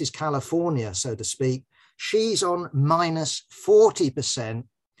 Mrs. California, so to speak, she's on -40%.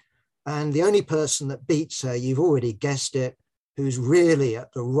 And the only person that beats her, you've already guessed it, who's really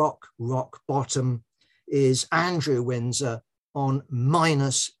at the rock bottom, is Andrew Windsor on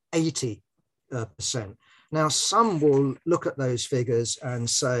 -80%. Now, some will look at those figures and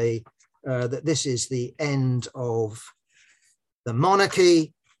say that this is the end of the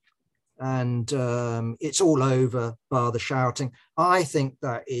monarchy and it's all over, bar the shouting. I think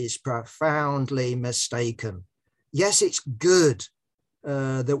that is profoundly mistaken. Yes, it's good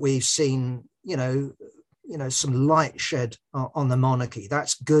that we've seen, some light shed on the monarchy.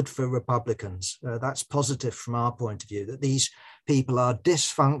 That's good for Republicans. That's positive from our point of view, that these people are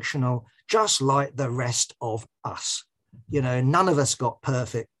dysfunctional, just like the rest of us. None of us got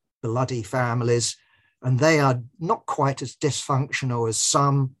perfect bloody families, and they are not quite as dysfunctional as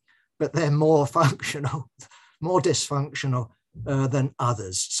some, but they're more functional, more dysfunctional than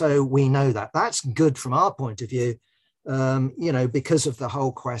others. So we know that. That's good from our point of view, because of the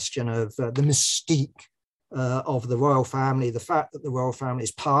whole question of the mystique of the royal family, the fact that the royal family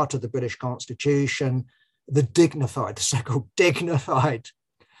is part of the British Constitution, the so-called dignified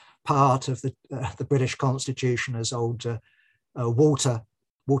part of the British Constitution, as old Walter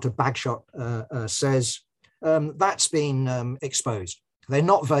Bagshot says. That's been exposed. They're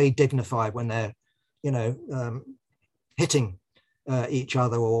not very dignified when they're, hitting each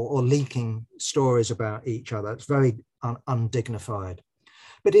other or leaking stories about each other. It's very undignified.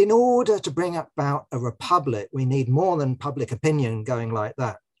 But in order to bring about a republic, we need more than public opinion going like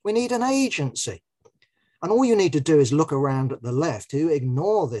that. We need an agency. And all you need to do is look around at the left, who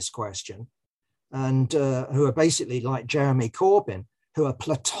ignore this question and who are basically like Jeremy Corbyn, who are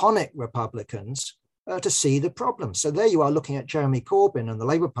platonic Republicans, to see the problem. So there you are looking at Jeremy Corbyn and the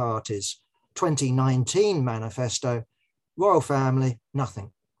Labour Party's 2019 manifesto, royal family,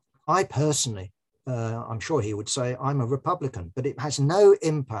 nothing. I personally, I'm sure he would say I'm a Republican, but it has no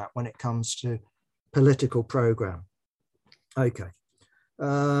impact when it comes to political program. Okay.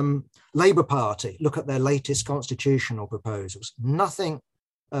 Labour Party, look at their latest constitutional proposals. Nothing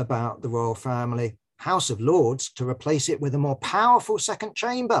about the royal family. House of Lords to replace it with a more powerful second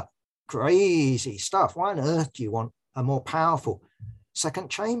chamber. Crazy stuff. Why on earth do you want a more powerful second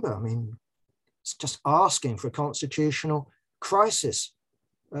chamber? I mean, it's just asking for a constitutional crisis.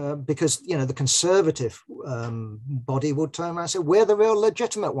 Because, you know, the conservative body will turn around and say, we're the real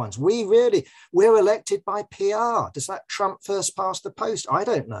legitimate ones. We're elected by PR. Does that trump first past the post? I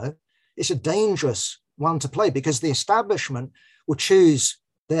don't know. It's a dangerous one to play because the establishment will choose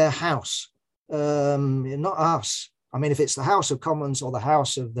their house, not us. I mean, if it's the House of Commons or the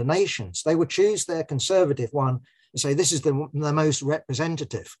House of the Nations, they would choose their conservative one and say, this is the most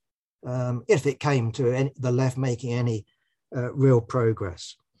representative, if it came to the left making any real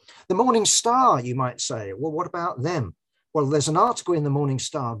progress. The Morning Star, you might say, well, what about them? Well, there's an article in the Morning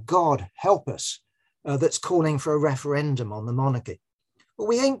Star, God Help Us, that's calling for a referendum on the monarchy. Well,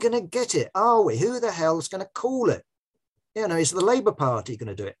 we ain't going to get it, are we? Who the hell's going to call it? You know, is the Labour Party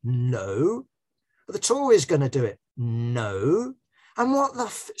going to do it? No. Are the Tories going to do it? No. And what the,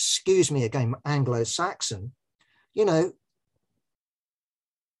 excuse me again, Anglo-Saxon, you know,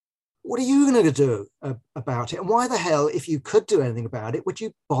 what are you going to do about it? And why the hell, if you could do anything about it, would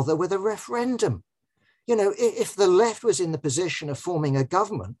you bother with a referendum? You know, if the left was in the position of forming a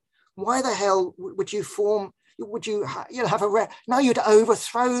government, why the hell would you form, would you have no, you'd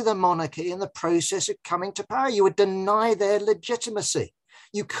overthrow the monarchy in the process of coming to power. You would deny their legitimacy.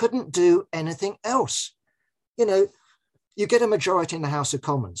 You couldn't do anything else. You know, you get a majority in the House of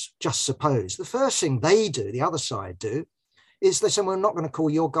Commons, just suppose. The first thing they do, the other side do, is they say, we're not going to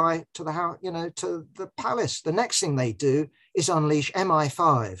call your guy to the house, you know, to the palace. The next thing they do is unleash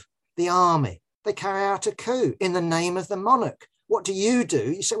MI5, the army. They carry out a coup in the name of the monarch. What do?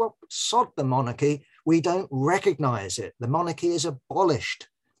 You say, well, sod the monarchy. We don't recognize it. The monarchy is abolished.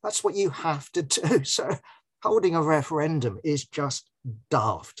 That's what you have to do. So holding a referendum is just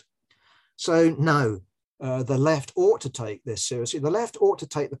daft. So no, the left ought to take this seriously. The left ought to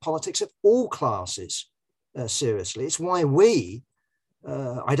take the politics of all classes seriously. It's why we,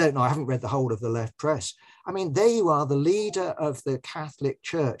 I don't know, I haven't read the whole of the left press. I mean, there you are, the leader of the Catholic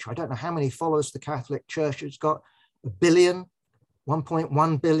Church. I don't know how many followers the Catholic Church has got, 1 billion,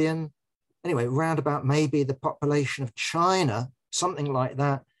 1.1 billion. Anyway, round about maybe the population of China, something like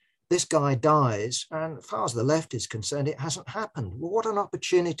that. This guy dies, and as far as the left is concerned, it hasn't happened. Well, what an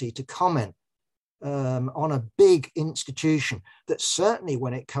opportunity to comment on a big institution that certainly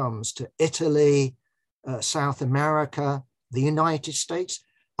when it comes to Italy, South America, the United States,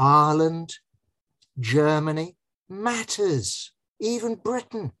 Ireland, Germany, matters. Even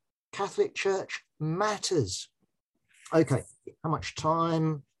Britain, Catholic Church matters. Okay, how much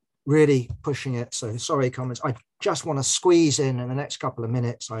time? Really pushing it. So sorry, comments. I just want to squeeze in the next couple of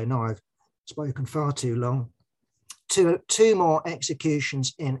minutes. I know I've spoken far too long. Two more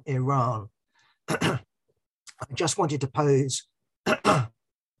executions in Iran. I just wanted to pose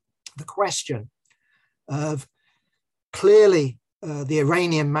the question of clearly the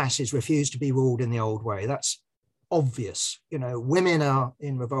Iranian masses refuse to be ruled in the old way. That's obvious. You know, women are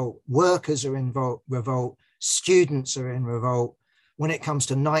in revolt, workers are in revolt, students are in revolt. When it comes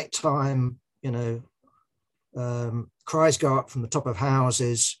to nighttime, you know, cries go up from the top of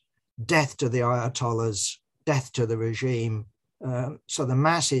houses, death to the Ayatollahs, death to the regime. So the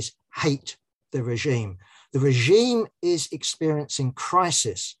masses hate the regime. The regime is experiencing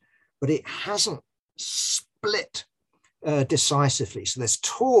crisis, but it hasn't split decisively. So there's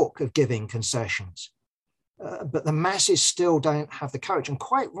talk of giving concessions, but the masses still don't have the courage, and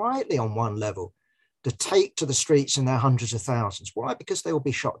quite rightly on one level, to take to the streets in their hundreds of thousands. Why? Because they will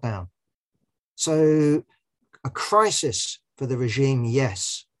be shot down. So a crisis for the regime,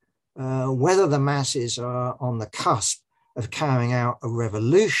 yes. Whether the masses are on the cusp of carrying out a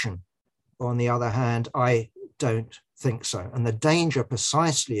revolution, on the other hand, I don't think so. And the danger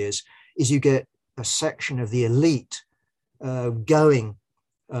precisely is you get a section of the elite going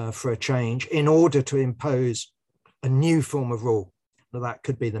for a change in order to impose a new form of rule. Now, that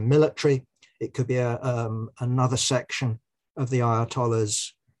could be the military. It could be another section of the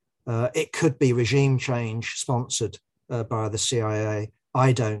Ayatollahs. It could be regime change sponsored by the CIA.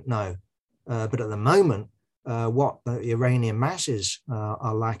 I don't know. But at the moment, what the Iranian masses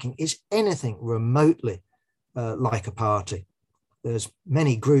are lacking is anything remotely like a party. There's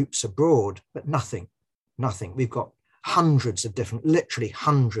many groups abroad, but nothing. We've got hundreds of different, literally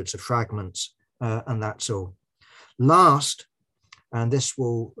hundreds of fragments, and that's all. Last, and this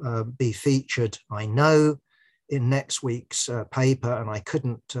will be featured, I know, in next week's paper, and I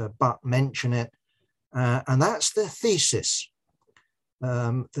couldn't but mention it, and that's the thesis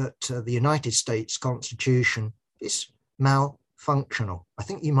that the United States Constitution is malfunctioning. functional. I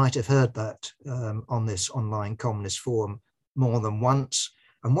think you might have heard that on this online communist forum more than once.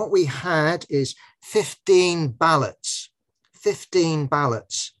 And what we had is 15 ballots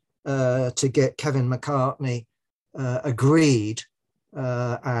to get Kevin McCartney agreed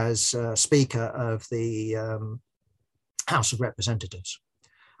as Speaker of the House of Representatives.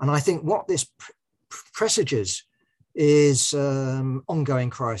 And I think what this presages is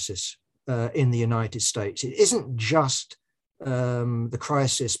ongoing crisis in the United States. It isn't just the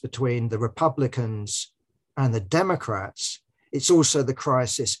crisis between the Republicans and the Democrats, it's also the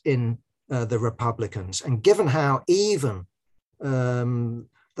crisis in the Republicans. And given how even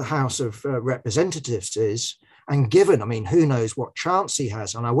the House of Representatives is, and given, I mean, who knows what chance he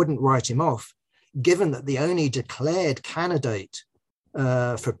has, and I wouldn't write him off, given that the only declared candidate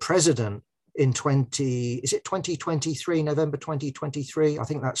for president in 2023, November 2023, I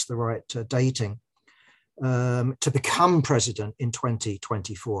think that's the right dating, to become president in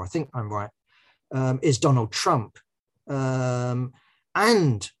 2024, I think I'm right, is Donald Trump. And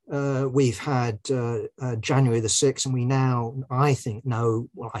we've had January the 6th, and we now, I think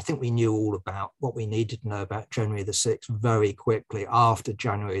we knew all about what we needed to know about January the 6th very quickly after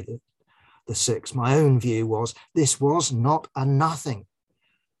January the 6th. My own view was this was not a nothing.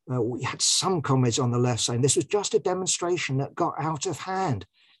 We had some comments on the left saying this was just a demonstration that got out of hand.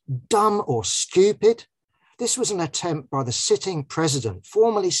 Dumb or stupid? This was an attempt by the sitting president,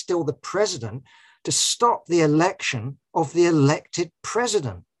 formerly still the president, to stop the election of the elected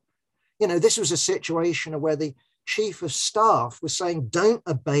president. You know, this was a situation where the chief of staff was saying, don't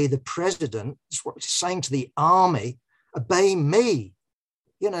obey the president. It's what he's saying to the army, obey me.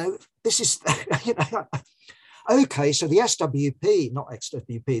 You know, this is, you know, okay, so the SWP, not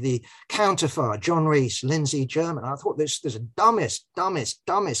XWP, the counterfire, John Rees, Lindsey German, I thought this is the dumbest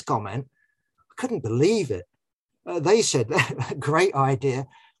comment. I couldn't believe it. They said, great idea.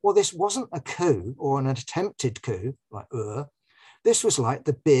 Well, this wasn't a coup or an attempted coup, like, this was like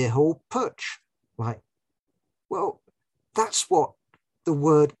the beer hall putsch. Like, well, that's what the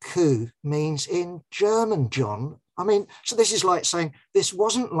word coup means in German, John. I mean, so this is like saying this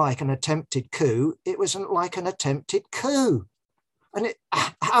wasn't like an attempted coup, it wasn't like an attempted coup. And it,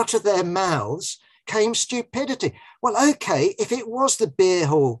 out of their mouths came stupidity. Well, okay, if it was the beer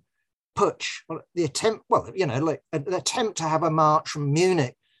hall putsch, the attempt, well, you know, like an attempt to have a march from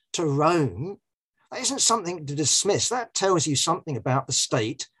Munich to Rome, that isn't something to dismiss. That tells you something about the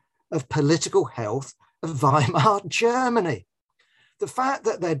state of political health of Weimar Germany. The fact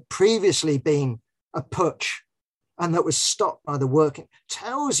that there'd previously been a putsch and that was stopped by the working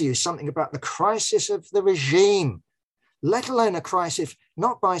tells you something about the crisis of the regime, let alone a crisis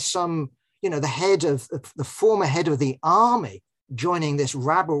not by some, you know, the former head of the army joining this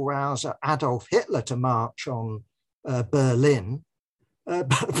rabble-rouser Adolf Hitler to march on Berlin,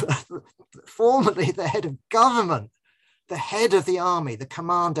 but formerly the head of government, the head of the army, the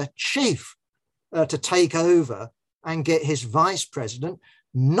commander-chief, to take over and get his vice president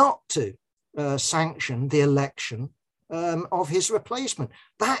not to sanction the election of his replacement.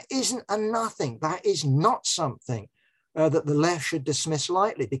 That isn't a nothing. That is not something that the left should dismiss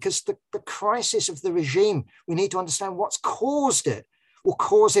lightly, because the crisis of the regime, we need to understand what's caused it, will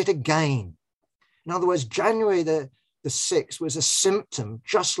cause it again. In other words, January the 6th was a symptom,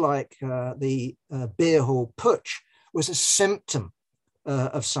 just like the beer hall putsch was a symptom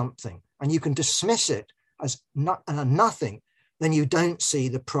of something. And you can dismiss it as nothing, then you don't see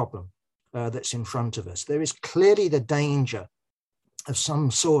the problem that's in front of us. There is clearly the danger of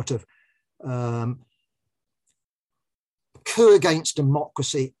some sort of coup against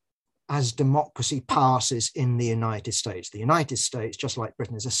democracy as democracy passes in the United States. The United States, just like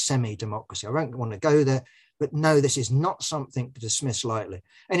Britain, is a semi-democracy. I don't want to go there, but no, this is not something to dismiss lightly.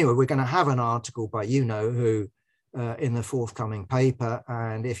 Anyway, we're going to have an article by who in the forthcoming paper.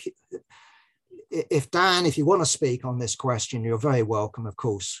 And if Dan, if you want to speak on this question, you're very welcome, of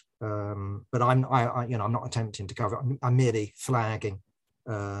course. But I'm not attempting to cover it. I'm merely flagging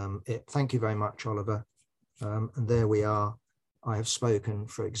it. Thank you very much, Oliver. And there we are. I have spoken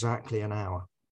for exactly an hour.